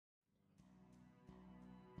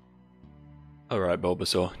Alright,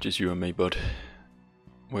 Bulbasaur, just you and me, bud.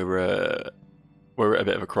 We're at a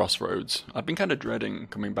bit of a crossroads. I've been kind of dreading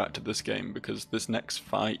coming back to this game because this next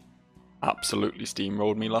fight absolutely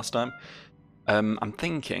steamrolled me last time. I'm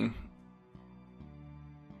thinking,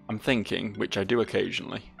 which I do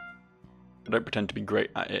occasionally. I don't pretend to be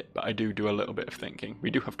great at it, but I do a little bit of thinking.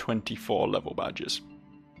 We do have 24 level badges.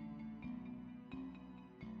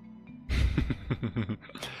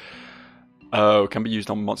 Oh, can be used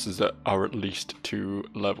on monsters that are at least 2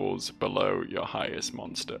 levels below your highest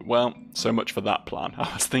monster. Well, so much for that plan.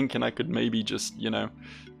 I was thinking I could maybe just,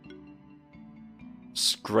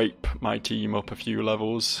 scrape my team up a few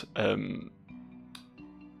levels. That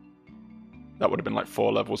would have been like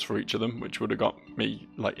 4 levels for each of them, which would have got me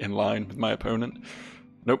like in line with my opponent.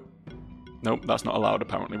 Nope, that's not allowed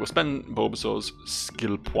apparently. We'll spend Bulbasaur's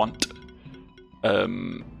skill point.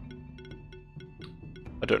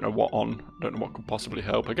 I don't know what could possibly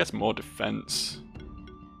help. I guess more defense.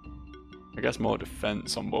 On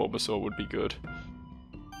Bulbasaur would be good.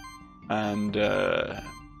 And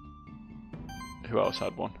who else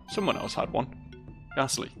had one? Someone else had one.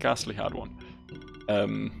 Ghastly had one.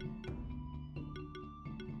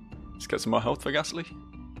 Let's get some more health for Ghastly.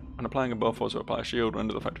 When applying a buff, also apply a shield.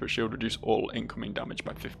 Under the effect of a shield, reduce all incoming damage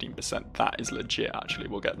by 15%. That is legit, actually.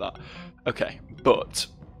 We'll get that. Okay, but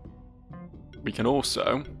we can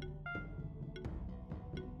also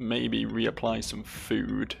maybe reapply some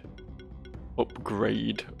food,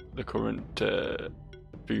 upgrade the current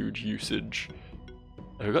food usage.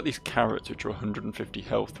 We've got these carrots which are 150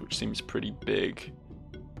 health, which seems pretty big.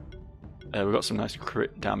 We've got some nice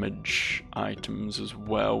crit damage items as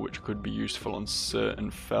well, which could be useful on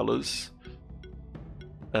certain fellas.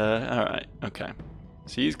 Alright, okay.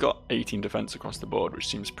 So he's got 18 defense across the board, which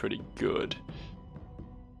seems pretty good.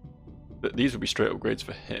 But these will be straight upgrades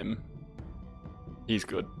for him. He's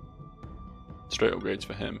good. Straight upgrades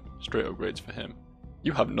for him. Straight upgrades for him.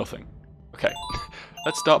 You have nothing. Okay,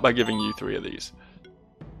 let's start by giving you 3 of these.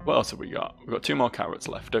 What else have we got? We've got 2 more carrots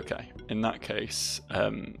left. Okay, in that case,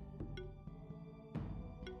 I'll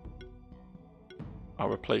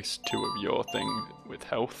replace 2 of your thing with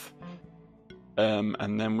health.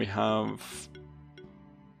 And then we have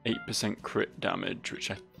 8% crit damage,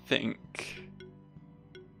 which I think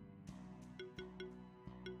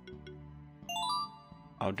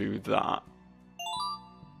I'll do that.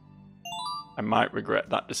 I might regret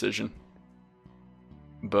that decision.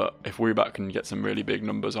 But if Woobat can get some really big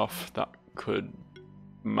numbers off, that could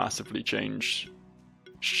massively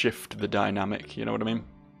shift the dynamic, you know what I mean?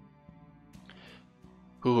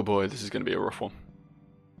 Oh boy, this is going to be a rough one.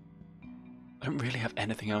 I don't really have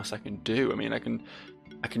anything else I can do. I mean, I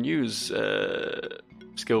can use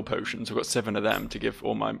skill potions. I've got 7 of them to give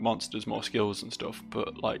all my monsters more skills and stuff,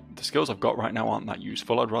 but like the skills I've got right now aren't that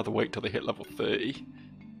useful. I'd rather wait till they hit level 30.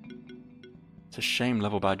 It's a shame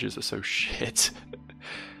level badges are so shit.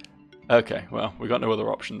 Okay, well, we got no other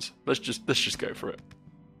options. Let's just go for it.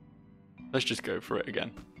 Let's just go for it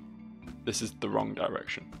again. This is the wrong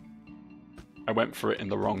direction. I went for it in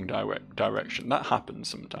the wrong direction. That happens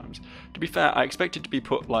sometimes. To be fair, I expected to be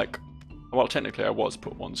put like, well, technically I was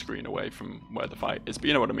put 1 screen away from where the fight is, but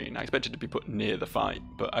you know what I mean. I expected to be put near the fight,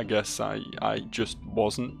 but I guess I just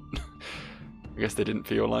wasn't. I guess they didn't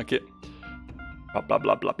feel like it. Blah, blah,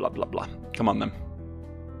 blah, blah, blah, blah, blah. Come on then.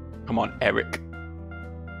 Come on, Eric.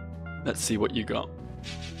 Let's see what you got.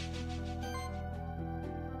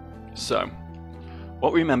 So,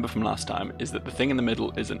 what we remember from last time is that the thing in the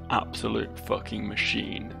middle is an absolute fucking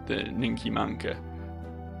machine, the Ninky Manka.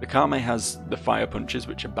 The Kame has the fire punches,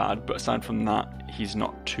 which are bad, but aside from that, he's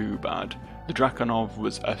not too bad. The Draconov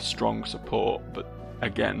was a strong support, but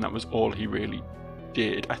again, that was all he really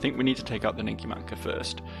did. I think we need to take out the Ninky Manka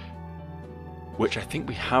first, which I think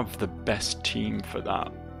we have the best team for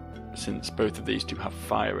that, since both of these 2 have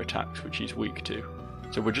fire attacks, which he's weak to.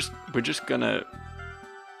 So we're just gonna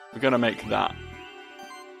make that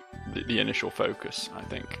the initial focus, I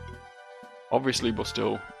think. Obviously, we'll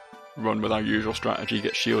still run with our usual strategy,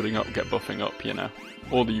 get shielding up, get buffing up, you know,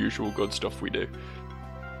 all the usual good stuff we do.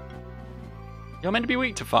 You're meant to be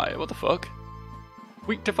weak to fire, what the fuck?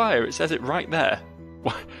 Weak to fire, it says it right there.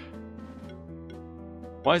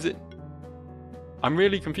 Why is it? I'm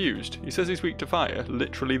really confused. He says he's weak to fire,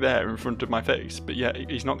 literally there in front of my face, but yet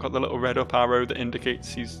he's not got the little red up arrow that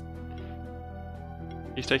indicates he's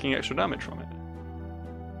taking extra damage from it.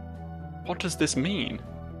 What does this mean?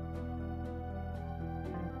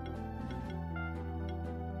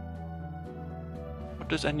 What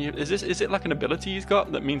does any is it like an ability he's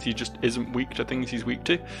got that means he just isn't weak to things he's weak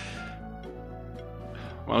to?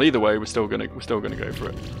 Well, either way, we're still gonna go for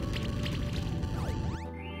it.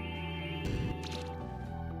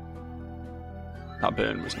 That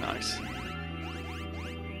burn was nice.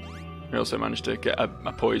 We also managed to get a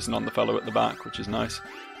poison on the fellow at the back, which is nice.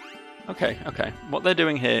 Okay, okay. What they're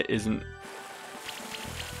doing here isn't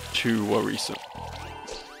too worrisome.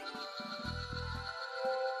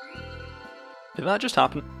 Did that just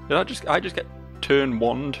happen? Did I just get turn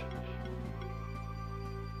wand?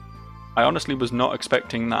 I honestly was not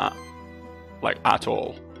expecting that, like, at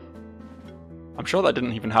all. I'm sure that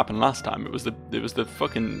didn't even happen last time. It was the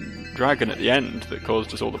fucking dragon at the end that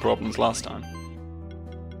caused us all the problems last time.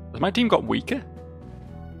 Has my team got weaker?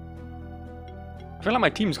 I feel like my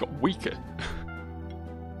team's got weaker.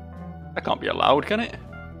 That can't be allowed, can it?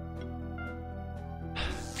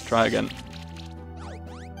 Try again.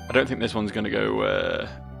 I don't think this one's gonna go.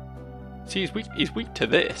 See, he's weak to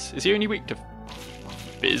this. Is he only weak to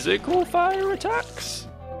physical fire attacks?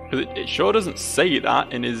 Because it sure doesn't say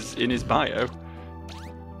that in his bio.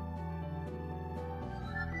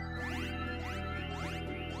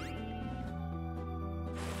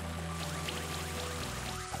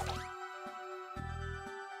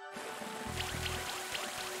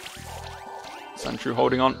 Sandshrew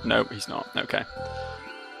holding on? No, he's not. Okay.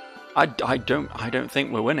 I don't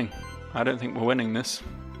think we're winning. I don't think we're winning this.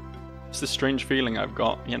 It's this strange feeling I've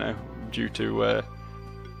got, you know, due to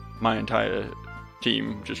my entire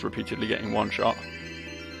team just repeatedly getting one shot.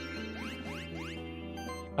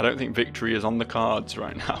 I don't think victory is on the cards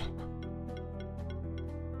right now.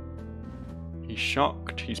 He's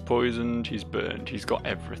shocked, he's poisoned, he's burned, he's got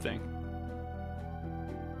everything.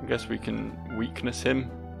 I guess we can weakness him.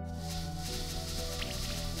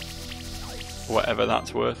 Whatever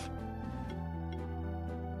that's worth.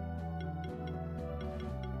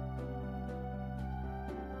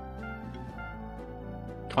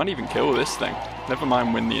 Can't even kill this thing. Never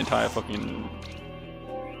mind win the entire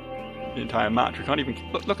match. We can't even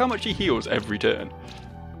look how much he heals every turn.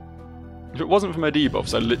 If it wasn't for my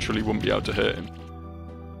debuffs, I literally wouldn't be able to hurt him.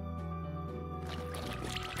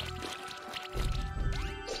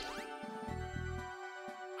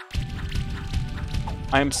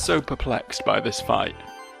 I am so perplexed by this fight.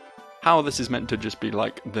 How this is meant to just be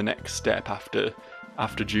like the next step after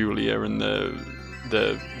Julia and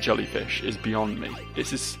the jellyfish is beyond me.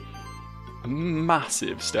 This is a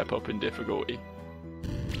massive step up in difficulty.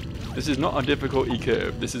 This is not a difficulty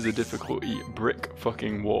curve, this is a difficulty brick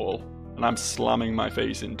fucking wall. And I'm slamming my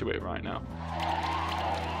face into it right now.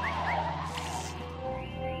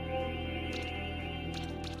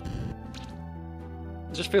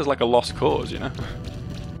 It just feels like a lost cause, you know?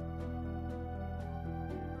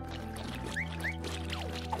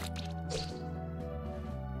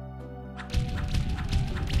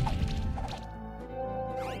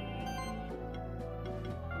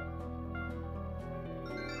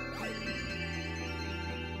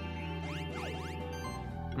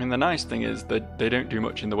 I mean, the nice thing is that they don't do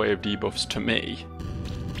much in the way of debuffs to me.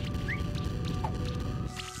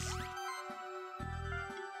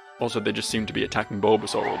 Also, they just seem to be attacking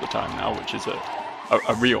Bulbasaur all the time now, which is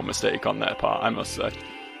a real mistake on their part, I must say.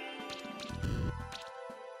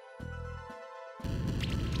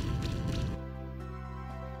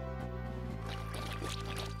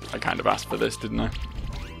 I kind of asked for this, didn't I?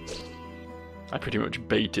 I pretty much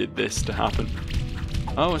baited this to happen.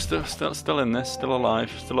 Oh, we're still in this, still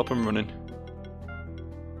alive, still up and running.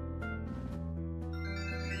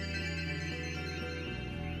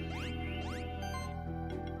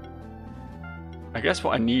 I guess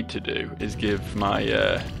what I need to do is give my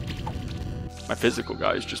my physical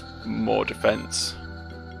guys just more defense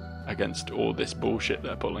against all this bullshit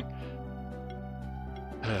they're pulling.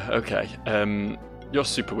 Okay, you're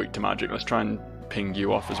super weak to magic. Let's try and ping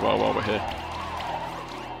you off as well while we're here.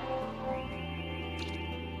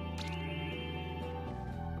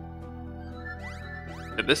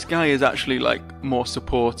 This guy is actually like more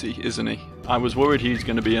supporty, isn't he? I was worried he's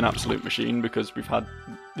going to be an absolute machine because we've had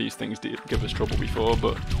these things give us trouble before,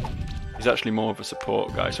 but he's actually more of a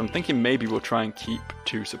support guy. So I'm thinking maybe we'll try and keep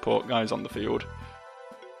 2 support guys on the field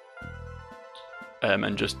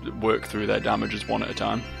and just work through their damages one at a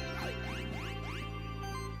time.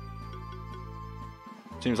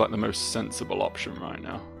 Seems like the most sensible option right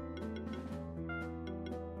now.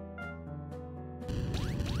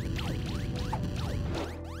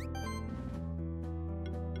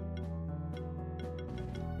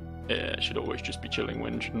 Yeah, it should always just be Chilling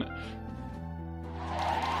Wind, shouldn't it?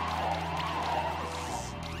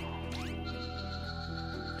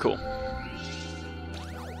 Cool.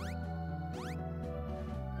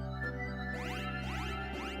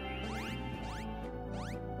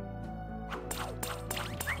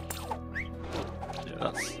 Yeah,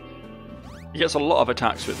 that's... He gets a lot of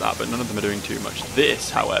attacks with that, but none of them are doing too much. This,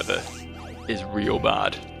 however, is real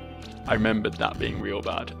bad. I remembered that being real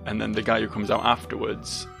bad. And then the guy who comes out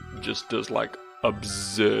afterwards just does like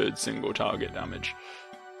absurd single target damage.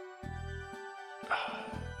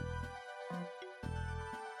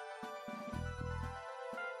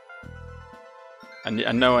 And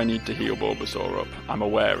I know I need to heal Bulbasaur up, I'm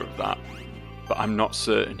aware of that, but I'm not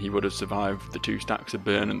certain he would have survived the 2 stacks of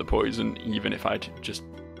burn and the poison, even if I'd just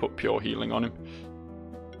put pure healing on him.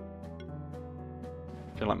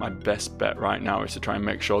 I feel like my best bet right now is to try and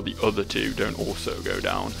make sure the other 2 don't also go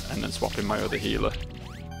down, and then swap in my other healer.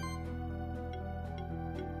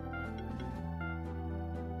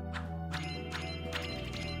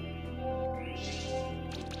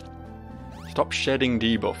 Stop shedding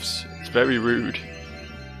debuffs, it's very rude.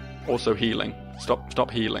 Also healing.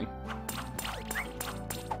 Stop healing.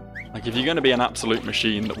 Like, if you're going to be an absolute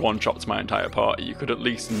machine that one-shots my entire party, you could at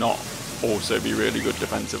least not also be really good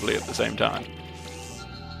defensively at the same time.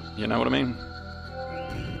 You know what I mean?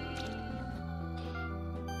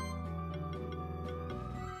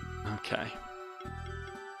 Okay.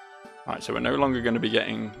 Right, so we're no longer going to be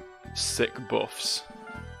getting sick buffs.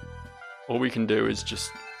 All we can do is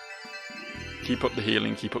just keep up the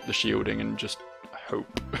healing, keep up the shielding, and just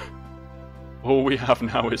hope. All we have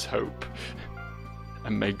now is hope.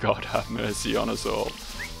 And may God have mercy on us all.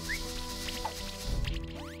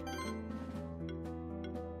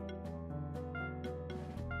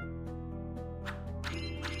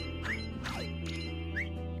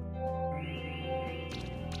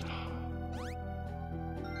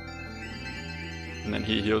 And then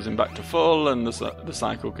he heals him back to full, and the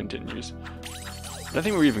cycle continues. I don't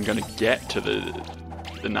think we're even going to get to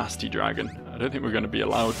the nasty dragon. I don't think we're going to be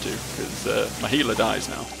allowed to, because my healer dies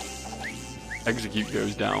now. Execute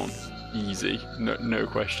goes down. Easy. No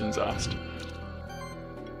questions asked.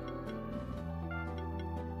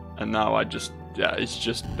 And now yeah, it's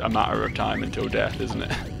just a matter of time until death, isn't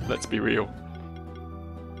it? Let's be real.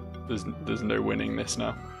 There's no winning this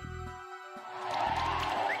now.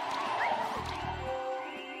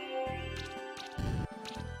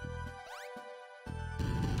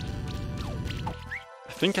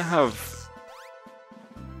 I think I have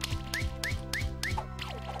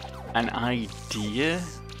an idea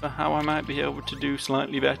for how I might be able to do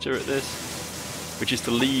slightly better at this, which is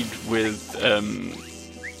to lead with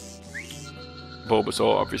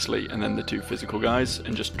Bulbasaur, obviously, and then the 2 physical guys,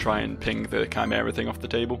 and just try and ping the Chimera thing off the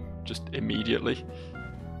table, just immediately,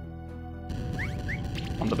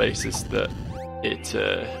 on the basis that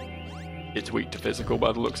it's weak to physical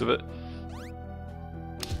by the looks of it.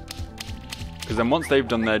 Because then once they've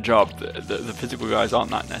done their job, the physical guys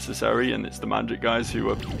aren't that necessary, and it's the magic guys who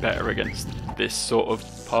are better against this sort of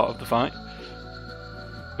part of the fight.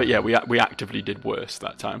 But yeah, we actively did worse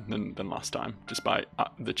that time than last time, despite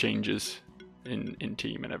the changes in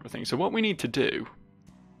team and everything. So what we need to do,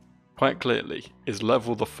 quite clearly, is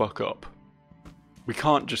level the fuck up. We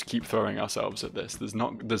can't just keep throwing ourselves at this.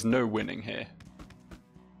 There's no winning here.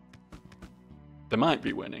 There might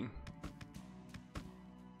be winning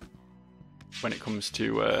when it comes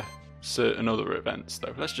to certain other events,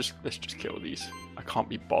 though. Let's just kill these. I can't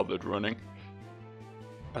be bothered running.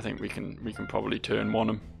 I think we can probably turn one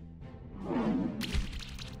them.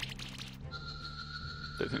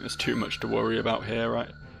 Don't think there's too much to worry about here,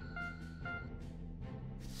 right?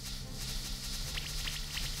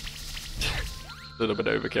 A little bit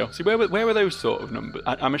overkill. See, where were those sort of numbers?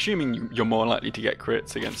 I'm assuming you're more likely to get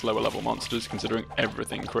crits against lower level monsters, considering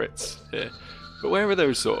everything crits here. But where were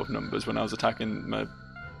those sort of numbers when I was attacking the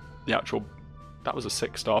actual... That was a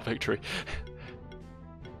 6-star victory.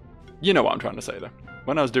 You know what I'm trying to say, though.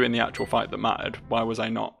 When I was doing the actual fight that mattered, why was I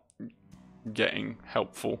not getting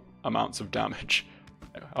helpful amounts of damage?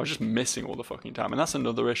 I was just missing all the fucking time. And that's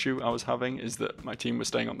another issue I was having, is that my team was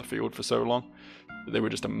staying on the field for so long that they were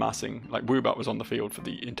just amassing... Like, Woobat was on the field for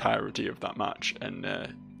the entirety of that match, and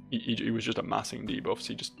he was just amassing debuffs.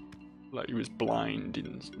 He was blind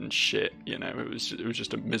and shit, you know. It was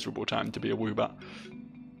just a miserable time to be a Woobat.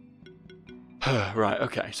 Right,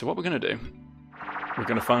 okay, so what we're going to do, we're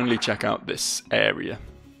going to finally check out this area.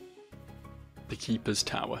 The Keeper's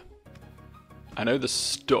Tower. I know the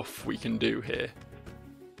stuff we can do here.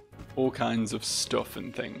 All kinds of stuff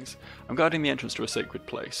and things. I'm guarding the entrance to a sacred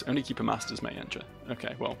place. Only Keeper Masters may enter.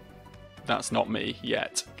 Okay, well, that's not me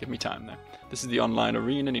yet. Give me time, though. This is the online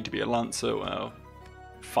arena. Need to be a Lancer. Well,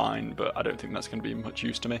 fine, but I don't think that's going to be much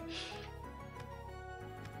use to me.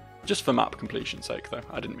 Just for map completion's sake, though.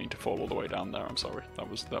 I didn't mean to fall all the way down there. I'm sorry. That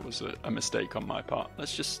was a mistake on my part.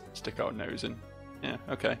 Let's just stick our nose in. Yeah,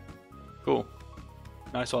 okay. Cool.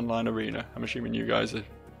 Nice online arena. I'm assuming you guys are...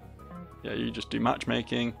 Yeah, you just do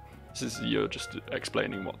matchmaking. You're just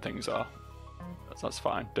explaining what things are. That's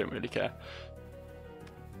fine. Don't really care.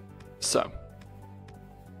 So,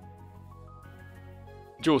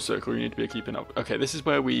 Dual Circle, you need to be keeping up. Okay, this is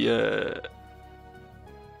where we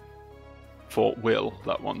fought Will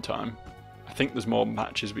that one time. I think there's more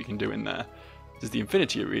matches we can do in there. This is the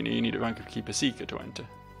Infinity Arena. You need a rank of Keeper Seeker to enter.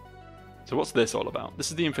 So what's this all about?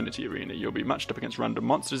 This is the Infinity Arena. You'll be matched up against random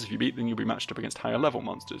monsters. If you beat them, you'll be matched up against higher level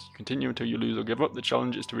monsters. You continue until you lose or give up. The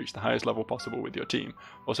challenge is to reach the highest level possible with your team.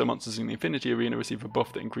 Also, monsters in the Infinity Arena receive a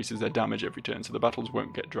buff that increases their damage every turn, so the battles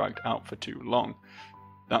won't get dragged out for too long.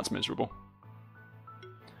 That's miserable.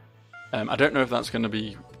 I don't know if that's going to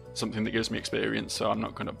be something that gives me experience, so I'm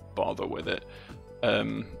not going to bother with it.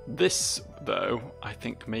 This, though, I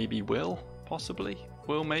think maybe will, possibly.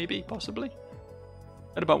 Will, maybe, possibly.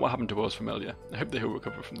 And about what happened to War's Familiar. I hope they will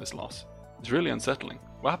recover from this loss. It's really unsettling.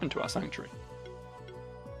 What happened to our sanctuary?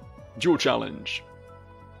 Duel challenge.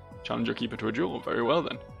 Challenge your keeper to a duel. Very well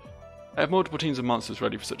then. I have multiple teams of monsters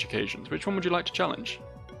ready for such occasions. Which one would you like to challenge?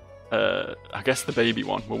 I guess the baby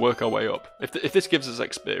one. We'll work our way up. If this gives us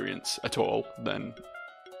experience at all, then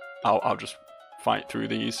I'll just fight through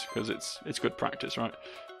these because it's good practice, right?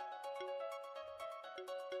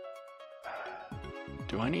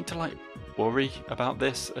 Do I need to like worry about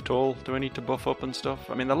this at all? Do I need to buff up and stuff?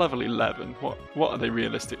 I mean, they're level 11. What are they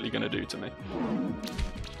realistically going to do to me?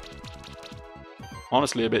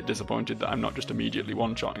 Honestly, a bit disappointed that I'm not just immediately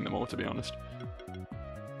one-shotting them all, to be honest.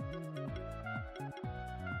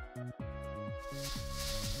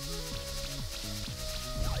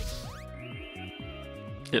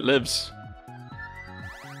 It lives.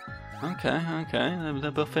 Okay,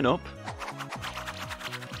 they're buffing up.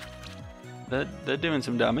 They're doing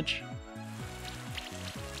some damage.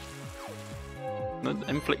 They're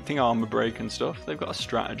inflicting armor break and stuff. They've got a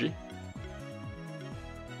strategy.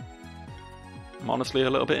 I'm honestly a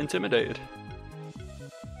little bit intimidated.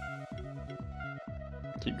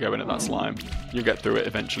 Keep going at that slime. You'll get through it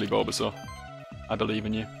eventually, Bulbasaur. I believe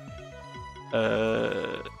in you.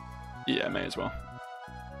 Yeah, may as well.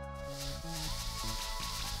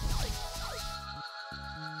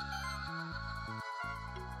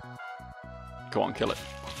 Go on, kill it.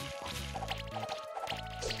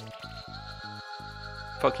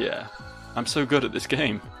 Fuck yeah. I'm so good at this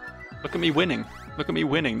game. Look at me winning. Look at me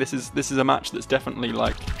winning. This is a match that's definitely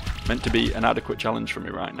like meant to be an adequate challenge for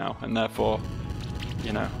me right now, and therefore,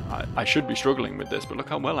 you know, I should be struggling with this, but look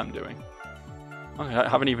how well I'm doing. Okay, I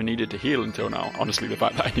haven't even needed to heal until now. Honestly, the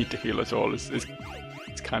fact that I need to heal at all is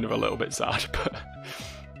kind of a little bit sad, but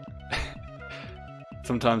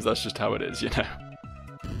sometimes that's just how it is, you know.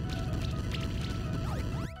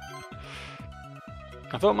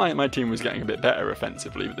 I thought my team was getting a bit better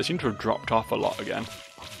offensively, but they seem to have dropped off a lot again.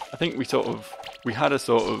 I think we had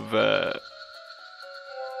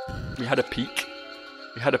a peak.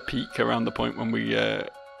 We had a peak around the point when we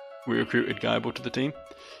recruited Gaibel to the team.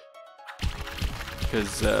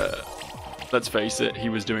 Because, let's face it, he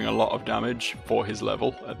was doing a lot of damage for his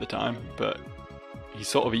level at the time, but he's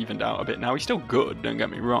sort of evened out a bit now. He's still good, don't get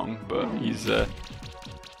me wrong, but he's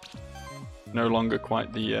no longer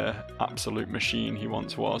quite the absolute machine he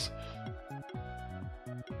once was.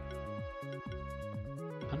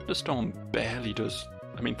 Thunderstorm barely does.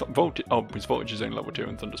 I mean, Voltage. Oh, his Voltage is only level 2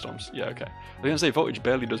 and Thunderstorm's. Yeah, okay. I was going to say Voltage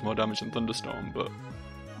barely does more damage than Thunderstorm, but.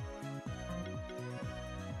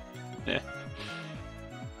 Yeah.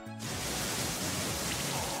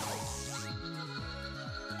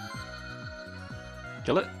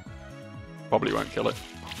 Kill it? Probably won't kill it.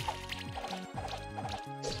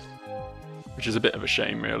 Which is a bit of a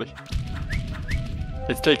shame, really.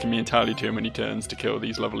 It's taken me entirely too many turns to kill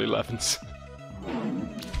these level 11s.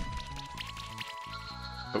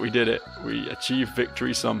 But we did it. We achieved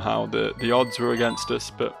victory somehow. The odds were against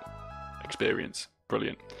us, but experience.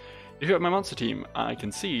 Brilliant. If you have my monster team, I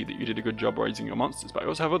can see that you did a good job raising your monsters, but I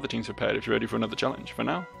also have other teams prepared if you're ready for another challenge. For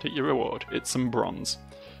now, take your reward. It's some bronze.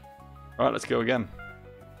 Alright, let's go again.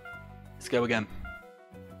 Let's go again.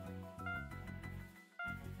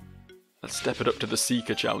 Let's step it up to the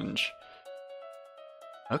Seeker challenge.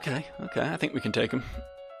 Okay, I think we can take him.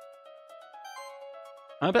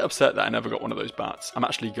 I'm a bit upset that I never got one of those bats. I'm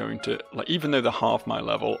actually going to, like, even though they're half my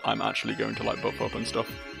level, I'm actually going to, like, buff up and stuff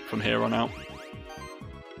from here on out.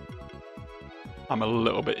 I'm a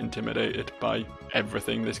little bit intimidated by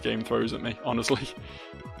everything this game throws at me, honestly.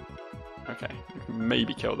 Okay, we can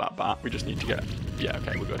maybe kill that bat. We just need to get... Yeah,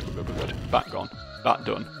 okay, we're good. Bat gone. Bat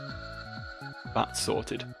done. Bat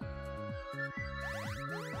sorted.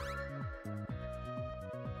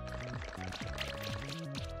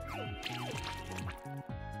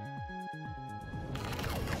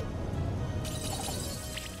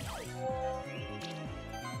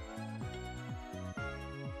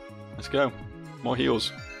 Let's go. More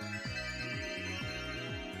heals.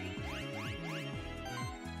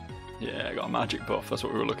 Yeah, I got a magic buff. That's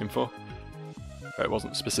what we were looking for. It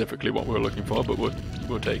wasn't specifically what we were looking for, but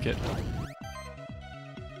we'll take it.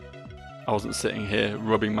 I wasn't sitting here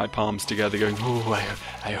rubbing my palms together going, oh,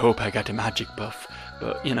 I hope I get a magic buff.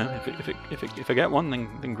 But, you know, if I get one,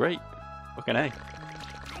 then great. Fucking A.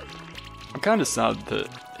 I'm kind of sad that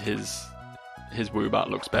his Woobat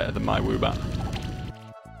looks better than my Woobat.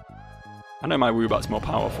 I know my Woobat's more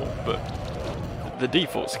powerful, but the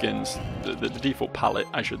default skins, the default palette,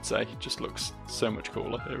 I should say, just looks so much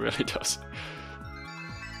cooler. It really does.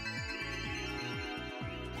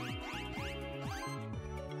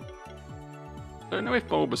 I don't know if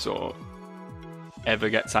Bulbasaur ever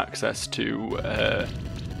gets access to a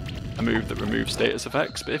move that removes status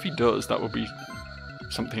effects, but if he does, that would be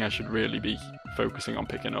something I should really be focusing on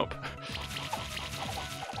picking up.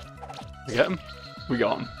 We get him? We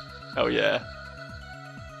got him. Hell yeah.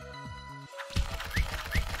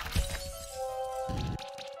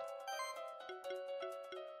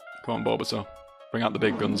 Come on, Bulbasaur. Bring out the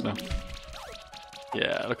big guns now.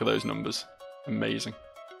 Yeah, look at those numbers. Amazing.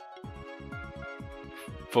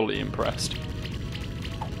 Fully impressed.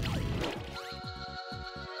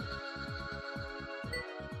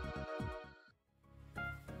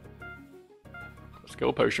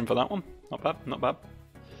 Skill potion for that one. Not bad, not bad.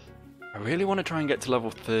 I really want to try and get to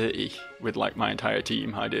level 30 with like my entire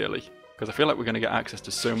team, ideally. Because I feel like we're going to get access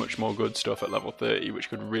to so much more good stuff at level 30, which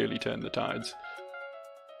could really turn the tides.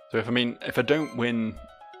 So if I don't win,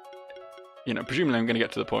 you know, presumably I'm going to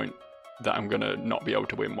get to the point that I'm going to not be able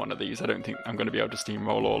to win one of these. I don't think I'm going to be able to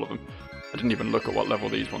steamroll all of them. I didn't even look at what level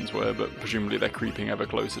these ones were, but presumably they're creeping ever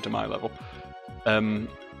closer to my level.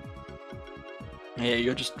 Yeah,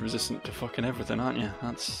 you're just resistant to fucking everything, aren't you?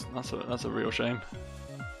 That's a real shame.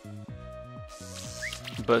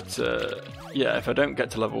 But yeah, if I don't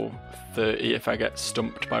get to level 30, if I get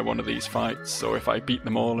stumped by one of these fights, or if I beat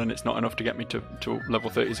them all and it's not enough to get me to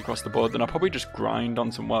level 30s across the board, then I'll probably just grind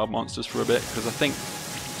on some wild monsters for a bit, because I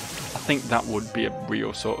think that would be a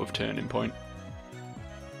real sort of turning point.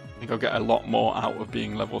 I think I'll get a lot more out of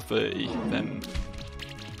being level 30 than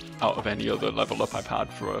out of any other level up I've had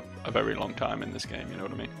for a very long time in this game, you know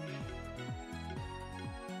what I mean?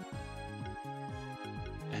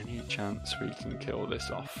 Any chance we can kill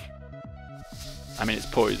this off? I mean, it's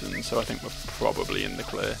poison, so I think we're probably in the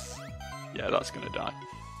clear. Yeah, that's gonna die.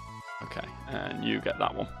 Okay, and you get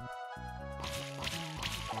that one.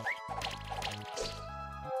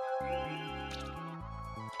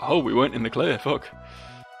 Oh, we weren't in the clear, fuck.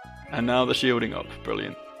 And now they're shielding up.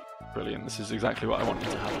 Brilliant. Brilliant. This is exactly what I wanted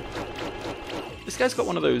to happen. This guy's got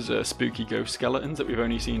one of those spooky ghost skeletons that we've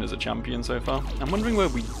only seen as a champion so far. I'm wondering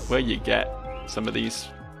where you get some of these.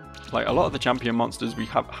 Like, a lot of the champion monsters we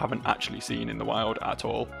haven't actually seen in the wild at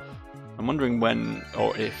all. I'm wondering when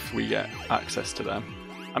or if we get access to them.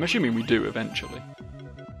 I'm assuming we do eventually.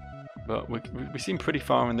 But we seem pretty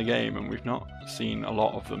far in the game and we've not seen a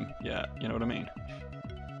lot of them yet, you know what I mean?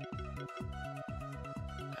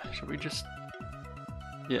 Should we just...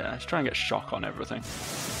 Yeah, let's try and get shock on everything.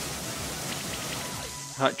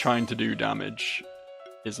 Like, trying to do damage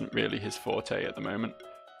isn't really his forte at the moment.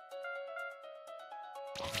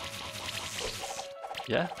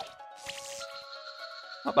 Yeah.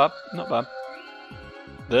 Not bad, not bad.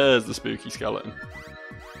 There's the spooky skeleton.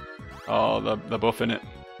 Oh, they're buffing it.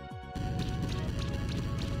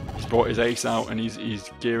 He's brought his ace out and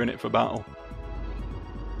he's gearing it for battle.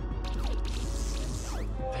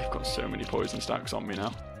 They've got so many poison stacks on me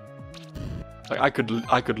now. Like, I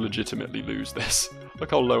could legitimately lose this.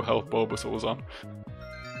 Look how low health Bulbasaur's on.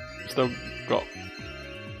 Still got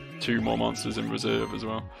 2 more monsters in reserve as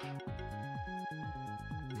well.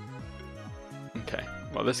 Okay,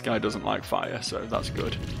 well this guy doesn't like fire, so that's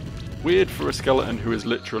good. Weird for a skeleton who is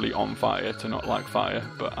literally on fire to not like fire,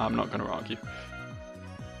 but I'm not going to argue.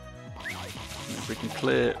 And if we can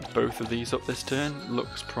clear both of these up this turn,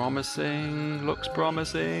 looks promising, looks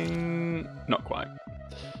promising. Not quite.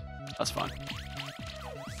 That's fine.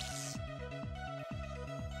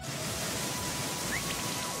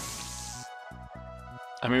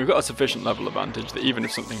 I mean, we've got a sufficient level advantage that even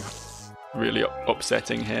if something really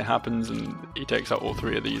upsetting here happens and he takes out all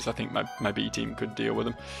 3 of these, I think my B team could deal with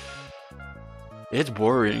him. It's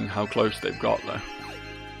worrying how close they've got though.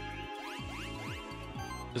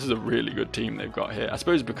 This is a really good team they've got here. I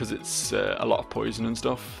suppose because it's a lot of poison and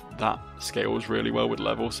stuff, that scales really well with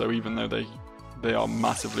level, so even though they are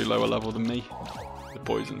massively lower level than me, the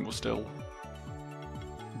poison will still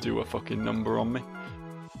do a fucking number on me.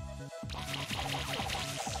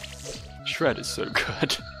 Shred is so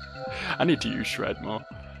good. I need to use Shred more.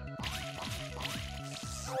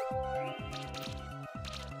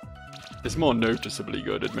 It's more noticeably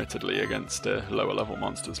good, admittedly, against lower level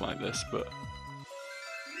monsters like this, but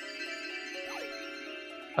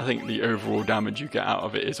I think the overall damage you get out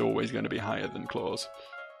of it is always going to be higher than Claws.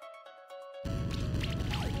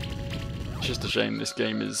 It's just a shame this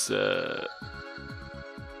game is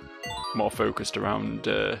more focused around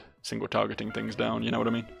single targeting things down, you know what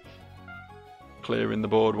I mean? Clearing the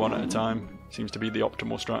board one at a time seems to be the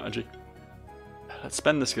optimal strategy. Let's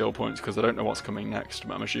spend the skill points because I don't know what's coming next,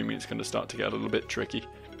 but I'm assuming it's going to start to get a little bit tricky.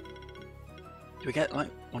 Do we get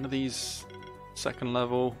like one of these second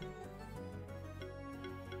level?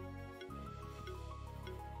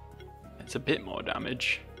 It's a bit more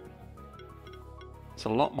damage. It's a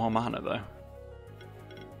lot more mana though.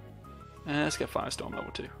 Let's get Firestorm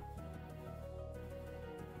level 2.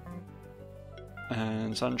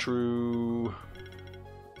 And Sandshrew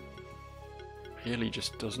really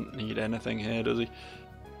just doesn't need anything here, does he?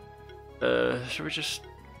 Should we just...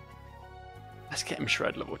 Let's get him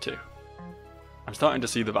Shred level 2. I'm starting to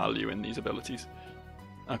see the value in these abilities.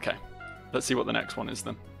 Okay, let's see what the next one is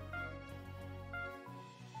then.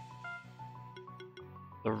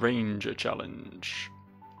 The Ranger Challenge.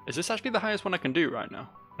 Is this actually the highest one I can do right now?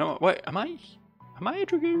 No, wait, am I a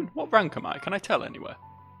Dragoon? What rank am I? Can I tell anywhere?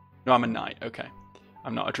 No, I'm a Knight, okay.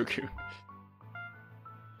 I'm not a Dragoon.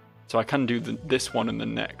 So I can do this one and the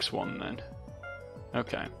next one then.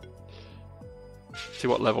 Okay. See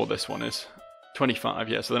what level this one is. 25,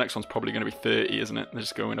 yeah, so the next one's probably going to be 30, isn't it? They're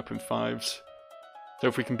just going up in 5s. So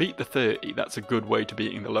if we can beat the 30, that's a good way to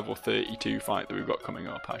beating the level 32 fight that we've got coming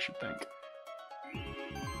up, I should think.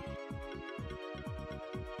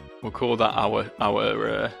 We'll call that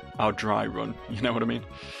our dry run, you know what I mean?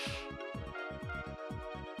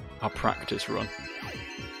 Our practice run.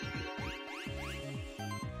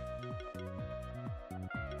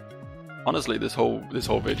 Honestly, this whole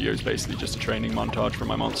video is basically just a training montage for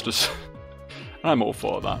my monsters. And I'm all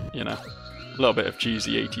for that, you know. A little bit of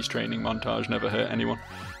cheesy 80s training montage never hurt anyone.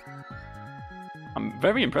 I'm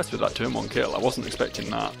very impressed with that turn 1 kill. I wasn't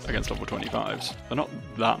expecting that against level 25s. They're not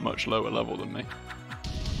that much lower level than me.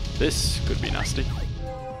 This could be nasty.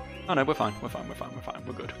 Oh no, we're fine, we're fine, we're fine, we're fine.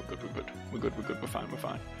 We're good, we're good, we're good. We're good, we're good, we're fine, we're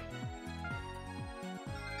fine.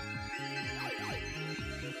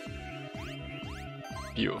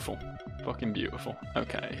 Beautiful. Fucking beautiful.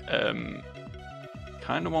 Okay,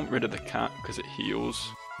 kind of want rid of the cat because it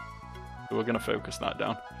heals. So we're going to focus that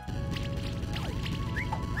down.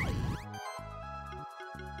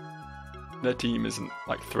 Their team isn't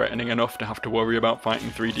like threatening enough to have to worry about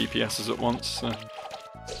fighting 3 DPSs at once. So.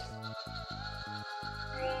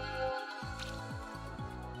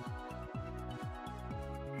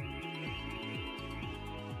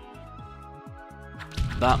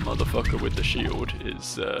 That motherfucker with the shield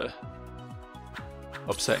is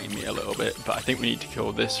upsetting me a little bit, but I think we need to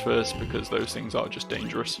kill this first because those things are just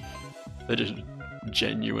dangerous. They're just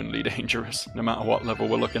genuinely dangerous, no matter what level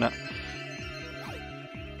we're looking at.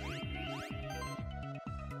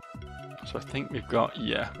 So I think we've got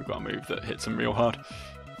a move that hits them real hard.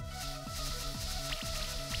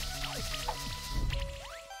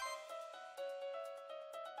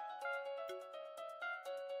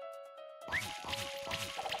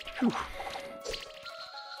 Whew.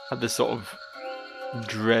 Had this sort of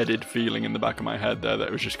dreaded feeling in the back of my head there that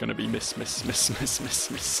it was just going to be miss.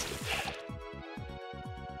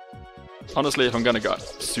 Honestly, if I'm going to get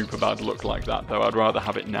super bad luck like that, though, I'd rather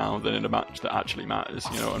have it now than in a match that actually matters,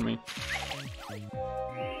 you know what I mean?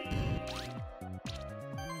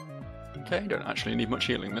 Okay, don't actually need much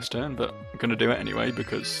healing this turn, but I'm going to do it anyway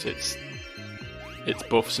because it's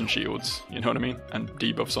buffs and shields, you know what I mean? And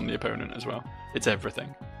debuffs on the opponent as well. It's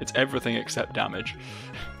everything. It's everything except damage.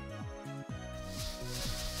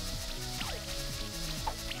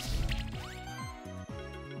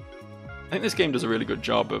 I think this game does a really good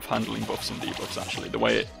job of handling buffs and debuffs, actually. The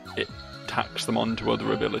way it tacks them onto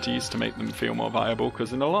other abilities to make them feel more viable,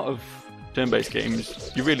 because in a lot of turn-based games,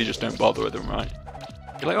 you really just don't bother with them, right?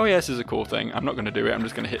 You're like, oh yeah, this is a cool thing, I'm not going to do it, I'm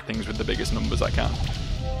just going to hit things with the biggest numbers I can.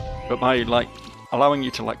 But by, like, allowing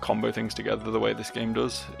you to, like, combo things together the way this game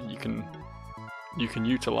does, you can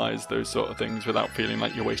utilize those sort of things without feeling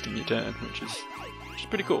like you're wasting your turn, which is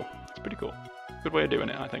pretty cool. It's pretty cool. Good way of doing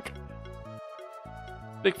it, I think.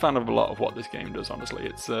 Big fan of a lot of what this game does, honestly.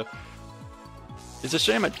 It's a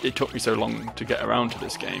shame it took me so long to get around to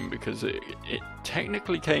this game because it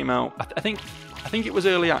technically came out. I think it was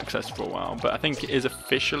early access for a while, but I think it is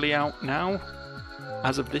officially out now,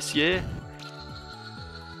 as of this year.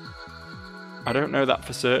 I don't know that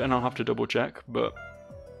for certain. I'll have to double check. But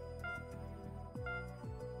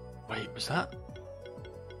wait, was that?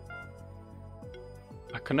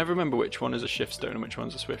 I can never remember which one is a shift stone and which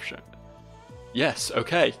one's a swift stone. Yes,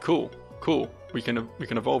 okay, cool, cool. We can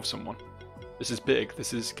evolve someone. This is big.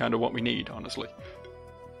 This is kind of what we need, honestly.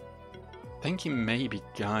 Thinking maybe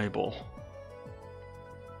Guyball.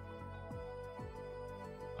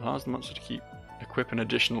 Allows the monster to equip an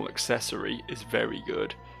additional accessory is very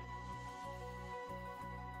good.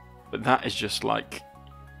 But that is just like,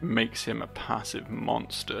 makes him a passive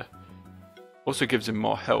monster. Also gives him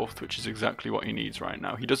more health, which is exactly what he needs right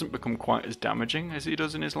now. He doesn't become quite as damaging as he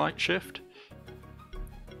does in his light shift.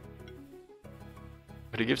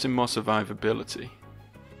 But it gives him more survivability.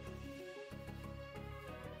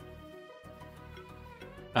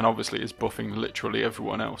 And obviously is buffing literally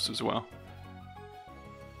everyone else as well.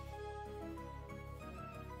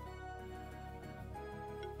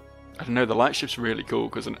 I don't know, the light shift's really cool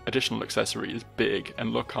because an additional accessory is big,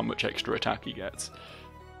 and look how much extra attack he gets.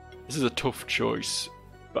 This is a tough choice,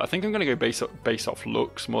 but I think I'm going to go base off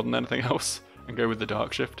looks more than anything else, and go with the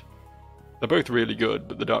Dark Shift. They're both really good,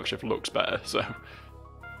 but the Dark Shift looks better, so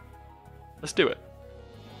let's do it.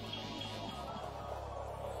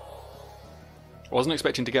 I wasn't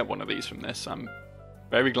expecting to get one of these from this. I'm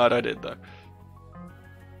very glad I did, though.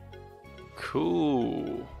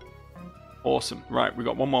 Cool. Awesome. Right, we've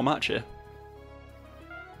got one more match here.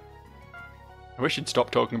 I wish you'd stop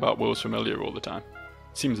talking about Will's Familiar all the time.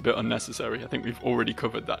 Seems a bit unnecessary. I think we've already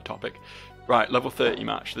covered that topic. Right, level 30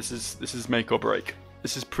 match. This is make or break.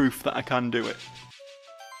 This is proof that I can do it.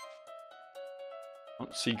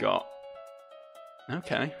 What's he got?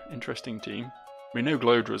 Okay, interesting team. We know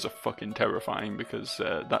Glodras are fucking terrifying because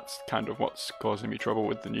that's kind of what's causing me trouble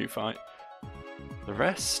with the new fight. The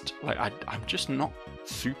rest, like, I'm just not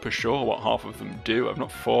super sure what half of them do. I've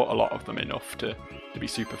not fought a lot of them enough to be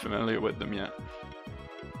super familiar with them yet.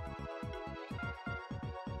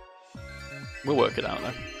 We'll work it out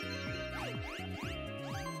though.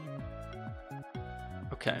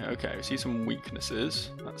 Okay, I see some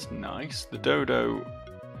weaknesses. That's nice. The Dodo...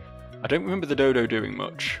 I don't remember the Dodo doing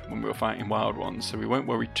much when we were fighting wild ones, so we won't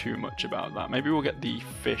worry too much about that. Maybe we'll get the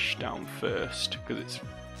fish down first, because it's...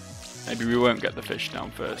 Maybe we won't get the fish down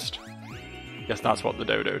first. Guess that's what the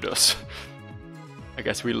Dodo does. I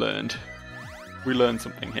guess we learned. We learned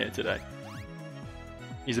something here today.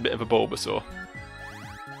 He's a bit of a Bulbasaur.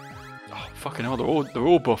 Oh, fucking hell, they're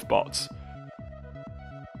all buff bots.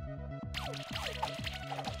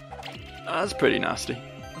 That's pretty nasty.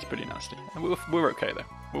 That's pretty nasty. We're okay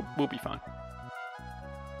though. We'll be fine.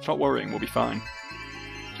 Stop worrying, we'll be fine.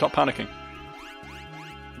 Stop panicking.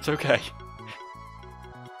 It's okay.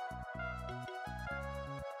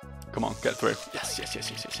 Come on, get through. Yes.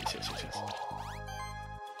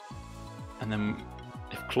 And then,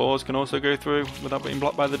 if claws can also go through without being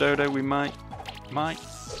blocked by the Dodo, we might.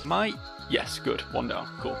 Yes, good. One down.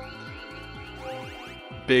 Cool.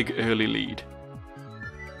 Big early lead.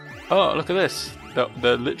 Oh, look at this.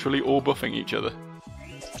 They're literally all buffing each other.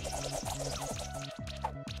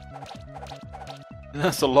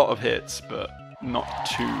 That's a lot of hits, but not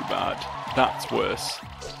too bad. That's worse.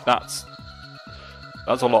 That's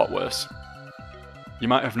a lot worse. You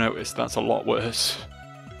might have noticed that's a lot worse.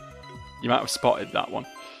 You might have spotted that one.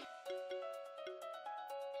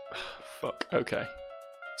 Fuck. Okay.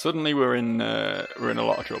 Suddenly we're in a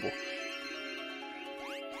lot of trouble.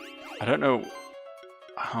 I don't know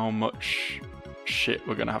how much shit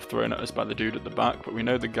we're gonna have thrown at us by the dude at the back, but we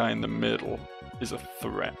know the guy in the middle is a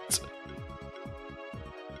threat.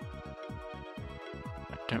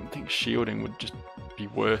 I don't think shielding would just be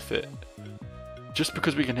worth it. Just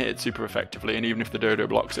because we can hit it super effectively, and even if the Dodo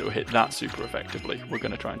blocks it, will hit that super effectively, we're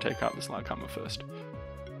going to try and take out the Slaghammer first.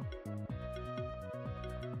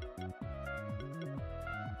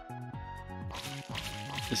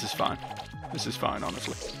 This is fine. This is fine,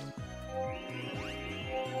 honestly.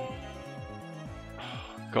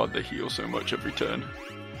 God, they heal so much every turn.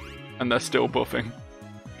 And they're still buffing.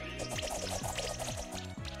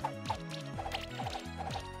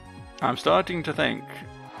 I'm starting to think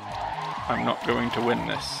I'm not going to win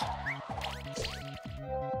this.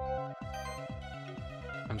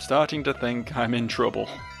 I'm starting to think I'm in trouble.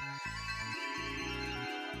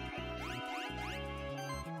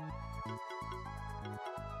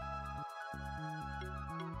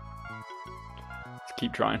 Let's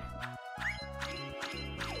keep trying.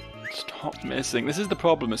 Stop missing. This is the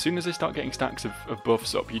problem. As soon as they start getting stacks of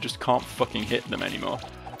buffs up, you just can't fucking hit them anymore.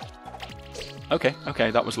 Okay,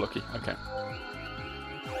 that was lucky. Okay.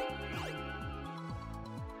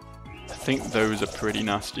 I think those are pretty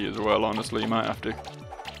nasty as well, honestly. You might have to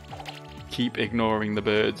keep ignoring the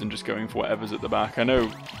birds and just going for whatever's at the back. I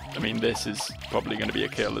mean, this is probably going to be a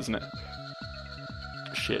kill, isn't it?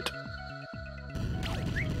 Shit.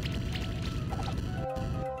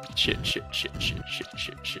 Shit, shit, shit, shit, shit,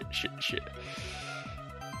 shit, shit, shit, shit.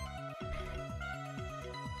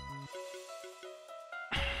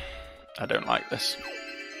 I don't like this.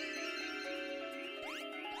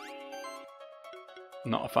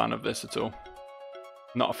 Not a fan of this at all.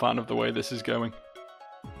 Not a fan of the way this is going.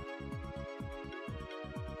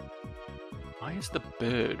 Why is the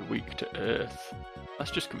bird weak to earth?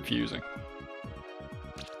 That's just confusing.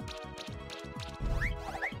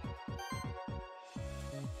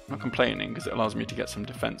 I'm not complaining because it allows me to get some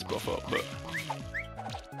defense buff up, but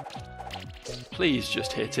please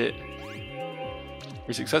just hit it.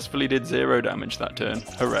 We successfully did 0 damage that turn.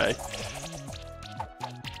 Hooray.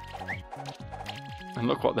 And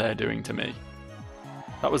look what they're doing to me.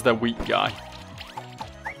 That was their weak guy.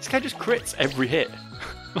 This guy just crits every hit.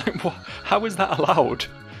 Like, what? How is that allowed?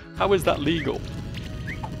 How is that legal?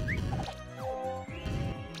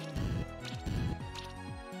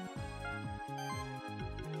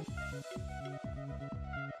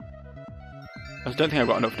 I don't think I've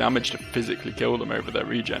got enough damage to physically kill them over their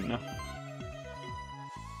regen now.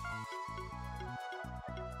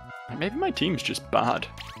 Maybe my team's just bad.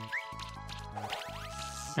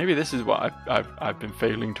 Maybe this is what I've been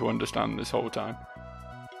failing to understand this whole time.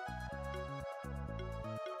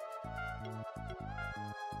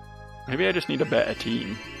 Maybe I just need a better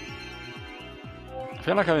team. I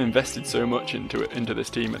feel like I've invested so much into this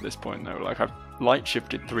team at this point though. Like I've light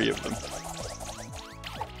shifted 3 of them.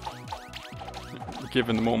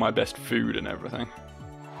 Given them all my best food and everything.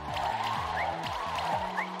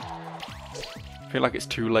 I feel like it's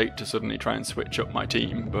too late to suddenly try and switch up my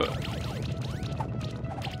team, but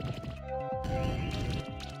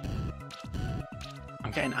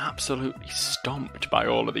I'm getting absolutely stomped by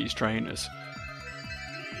all of these trainers.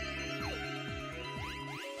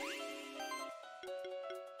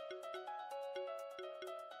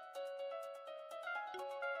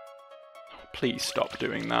 Please stop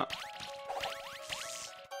doing that.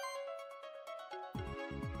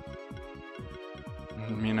 I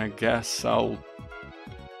mean, I guess I'll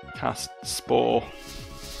cast Spore.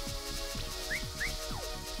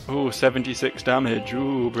 Ooh, 76 damage.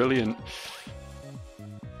 Ooh, brilliant.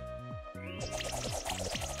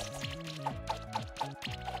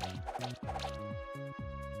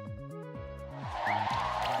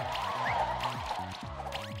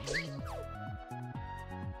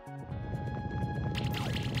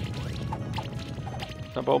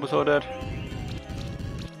 Is that Bulbasaur dead?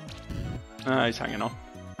 Ah, he's hanging on.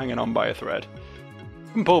 Hanging on by a thread.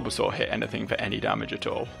 Can Bulbasaur hit anything for any damage at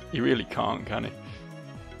all? He really can't, can he?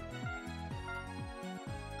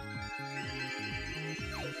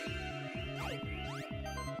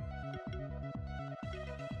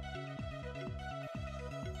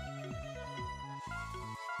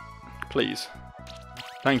 Please.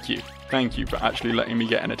 Thank you. Thank you for actually letting me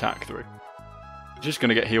get an attack through. He's just going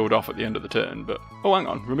to get healed off at the end of the turn, but... Oh, hang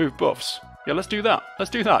on. Remove buffs. Yeah, let's do that. Let's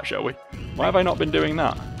do that, shall we? Why have I not been doing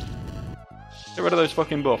that? Get rid of those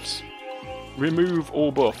fucking buffs. Remove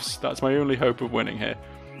all buffs. That's my only hope of winning here.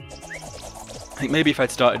 I think maybe if I'd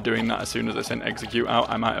started doing that as soon as I sent Execute out,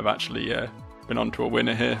 I might have actually been onto a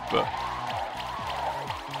winner here, but...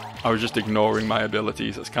 I was just ignoring my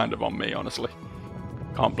abilities. That's kind of on me, honestly.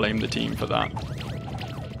 Can't blame the team for that.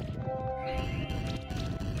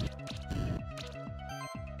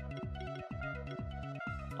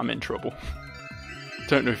 I'm in trouble.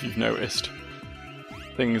 Don't know if you've noticed.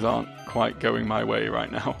 Things aren't quite going my way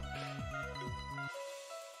right now.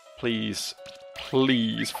 Please,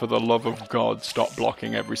 please, for the love of God, stop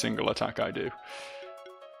blocking every single attack I do.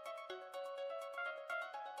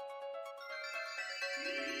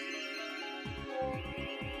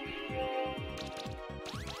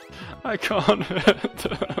 I can't hurt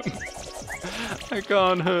them. I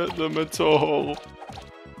can't hurt them at all.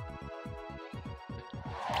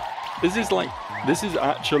 This is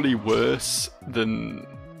actually worse than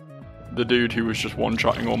the dude who was just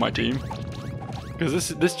one-shotting all my team. Because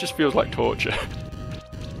this just feels like torture. I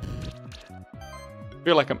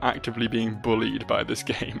feel like I'm actively being bullied by this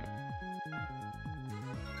game.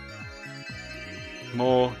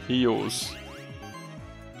 More heals.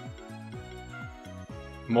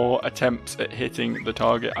 More attempts at hitting the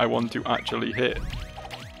target I want to actually hit.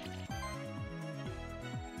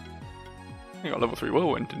 I got level 3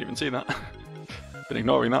 Whirlwind, didn't even see that. Been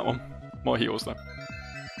ignoring that one. More heals though.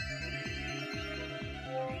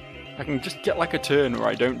 I can just get like a turn where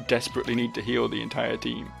I don't desperately need to heal the entire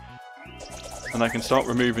team. And I can start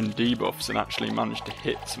removing debuffs and actually manage to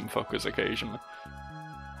hit some fuckers occasionally.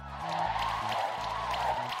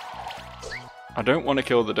 I don't want to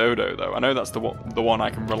kill the Dodo though. I know that's the one I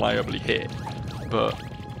can reliably hit, but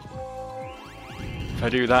I If I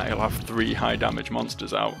do that, he'll have 3 high damage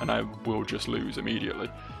monsters out, and I will just lose immediately.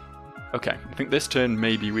 Okay, I think this turn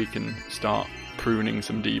maybe we can start pruning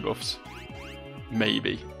some debuffs.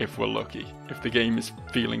 Maybe, if we're lucky. If the game is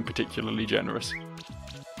feeling particularly generous.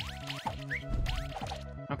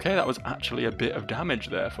 Okay, that was actually a bit of damage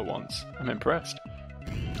there for once. I'm impressed.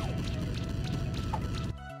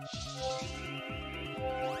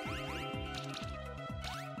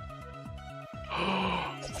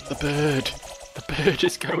 The bird! The bird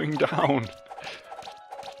is going down!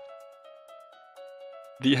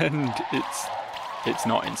 The end, it's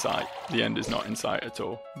not in sight. The end is not in sight at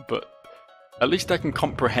all. But at least I can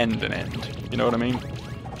comprehend an end. You know what I mean?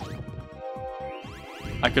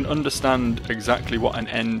 I can understand exactly what an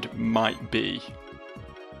end might be.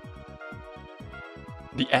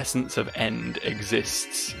 The essence of end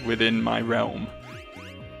exists within my realm.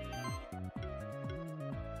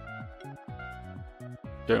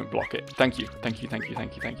 Don't block it. Thank you. Thank you, thank you,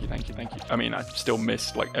 thank you, thank you, thank you, thank you. I mean, I still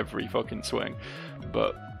missed like every fucking swing,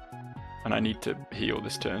 but... And I need to heal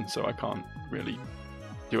this turn, so I can't really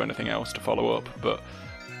do anything else to follow up, but...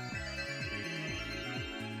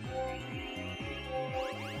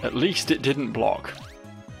 At least it didn't block.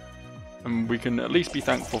 And we can at least be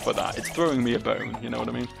thankful for that. It's throwing me a bone, you know what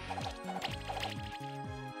I mean?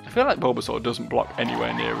 I feel like Bulbasaur doesn't block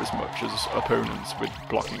anywhere near as much as opponents with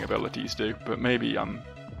blocking abilities do, but maybe I'm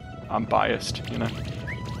biased, you know?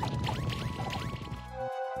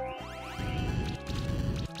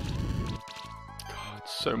 God,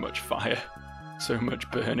 so much fire. So much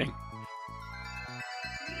burning.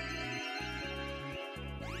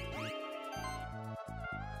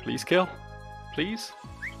 Please kill. Please.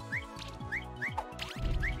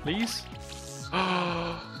 Please.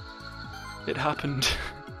 It happened.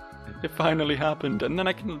 It finally happened, and then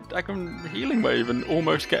I can healing wave and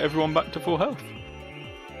almost get everyone back to full health.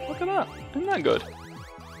 Look at that. Isn't that good?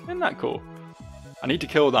 Isn't that cool? I need to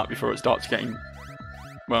kill that before it starts getting...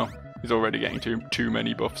 Well, he's already getting too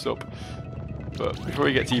many buffs up. But before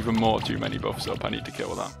he gets even more too many buffs up, I need to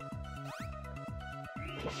kill that.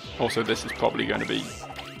 Also, this is probably going to be...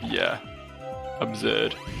 Yeah.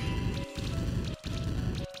 Absurd.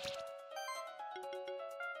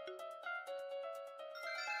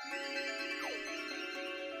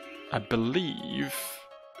 I believe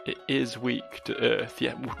it is weak to Earth.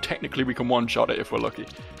 Yeah, well, technically we can one-shot it if we're lucky.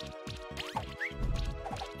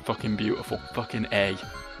 Fucking beautiful. Fucking A.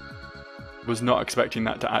 Was not expecting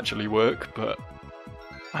that to actually work, but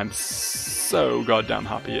I'm so goddamn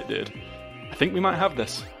happy it did. I think we might have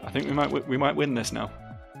this. I think we might win this now.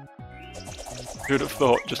 Who'd have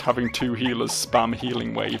thought just having 2 healers spam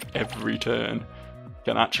healing wave every turn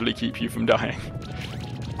can actually keep you from dying.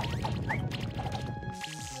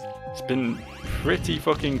 It's been pretty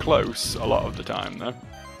fucking close a lot of the time though.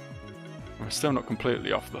 We're still not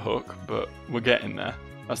completely off the hook, but we're getting there.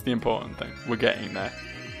 That's the important thing. We're getting there.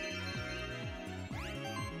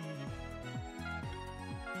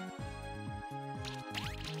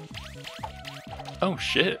 Oh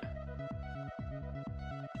shit.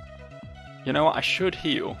 You know what, I should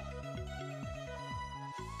heal.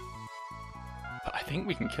 But I think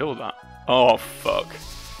we can kill that. Oh fuck.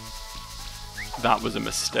 That was a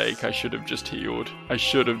mistake. I should have just healed. I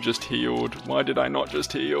should have just healed. Why did I not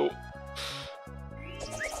just heal?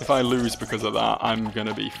 If I lose because of that, I'm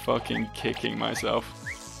gonna be fucking kicking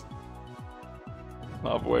myself.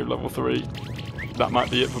 Lava Wave level 3. That might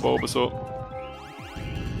be it for Bulbasaur.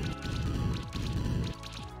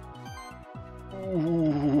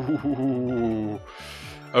 Ooh.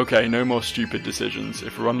 Okay, no more stupid decisions.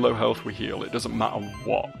 If we're on low health, we heal. It doesn't matter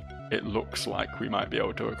what it looks like we might be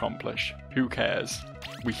able to accomplish. Who cares?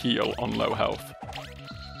 We heal on low health.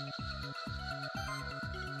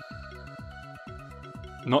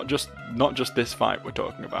 Not just this fight we're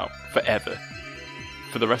talking about. Forever.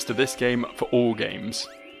 For the rest of this game, for all games.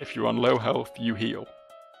 If you're on low health, you heal.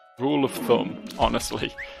 Rule of thumb,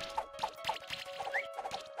 honestly.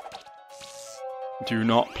 Do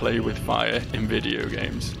not play with fire in video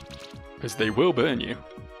games, because they will burn you.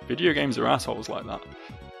 Video games are assholes like that.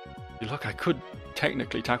 Look, I could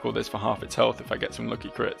technically tackle this for half its health if I get some lucky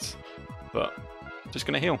crits, but just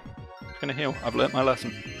gonna heal. Just gonna heal. I've learnt my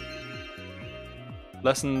lesson.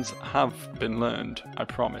 Lessons have been learned, I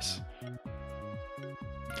promise.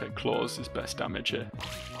 Okay, Claws is best damage here.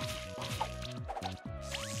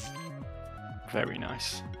 Very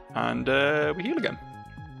nice. And we heal again.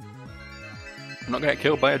 I'm not going to get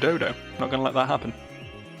killed by a dodo. I'm not going to let that happen.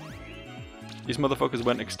 These motherfuckers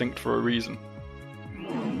went extinct for a reason.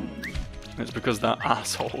 And it's because they're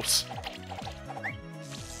assholes.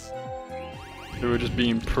 Who are just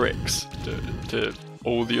being pricks to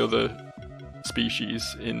all the other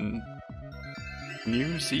species in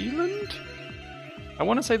New Zealand? I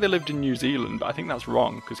want to say they lived in New Zealand, but I think that's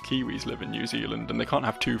wrong, because Kiwis live in New Zealand, and they can't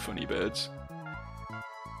have two funny birds.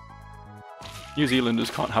 New Zealanders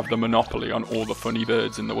can't have the monopoly on all the funny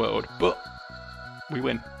birds in the world, but we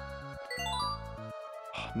win.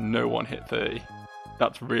 No one hit 30.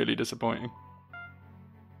 That's really disappointing.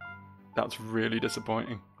 That's really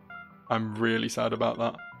disappointing. I'm really sad about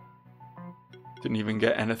that. Didn't even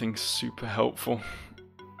get anything super helpful.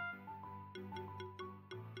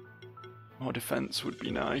 More defense would be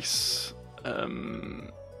nice.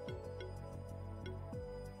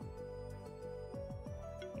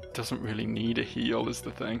 Doesn't really need a heal is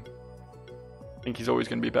the thing. I think he's always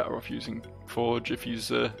going to be better off using Forge if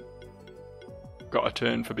he's got a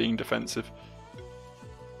turn for being defensive.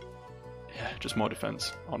 Yeah, just more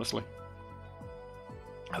defense, honestly.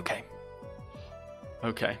 Okay.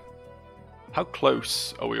 Okay. How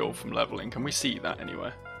close are we all from leveling? Can we see that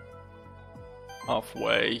anywhere?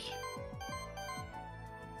 Halfway.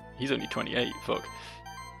 He's only 28, fuck.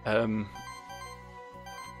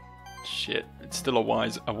 Shit, it's still a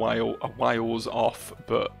whiles off,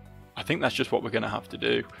 but I think that's just what we're gonna have to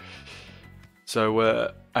do. So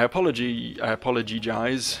I apologize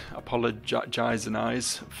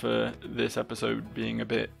for this episode being a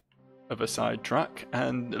bit of a sidetrack,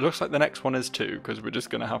 and it looks like the next one is too, because we're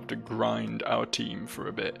just gonna have to grind our team for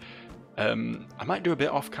a bit. I might do a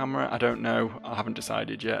bit off camera, I don't know, I haven't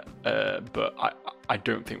decided yet, but I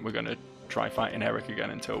don't think we're gonna try fighting Eric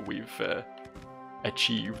again until we've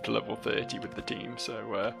achieved level 30 with the team,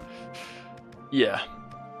 so yeah,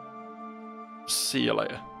 see you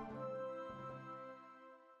later.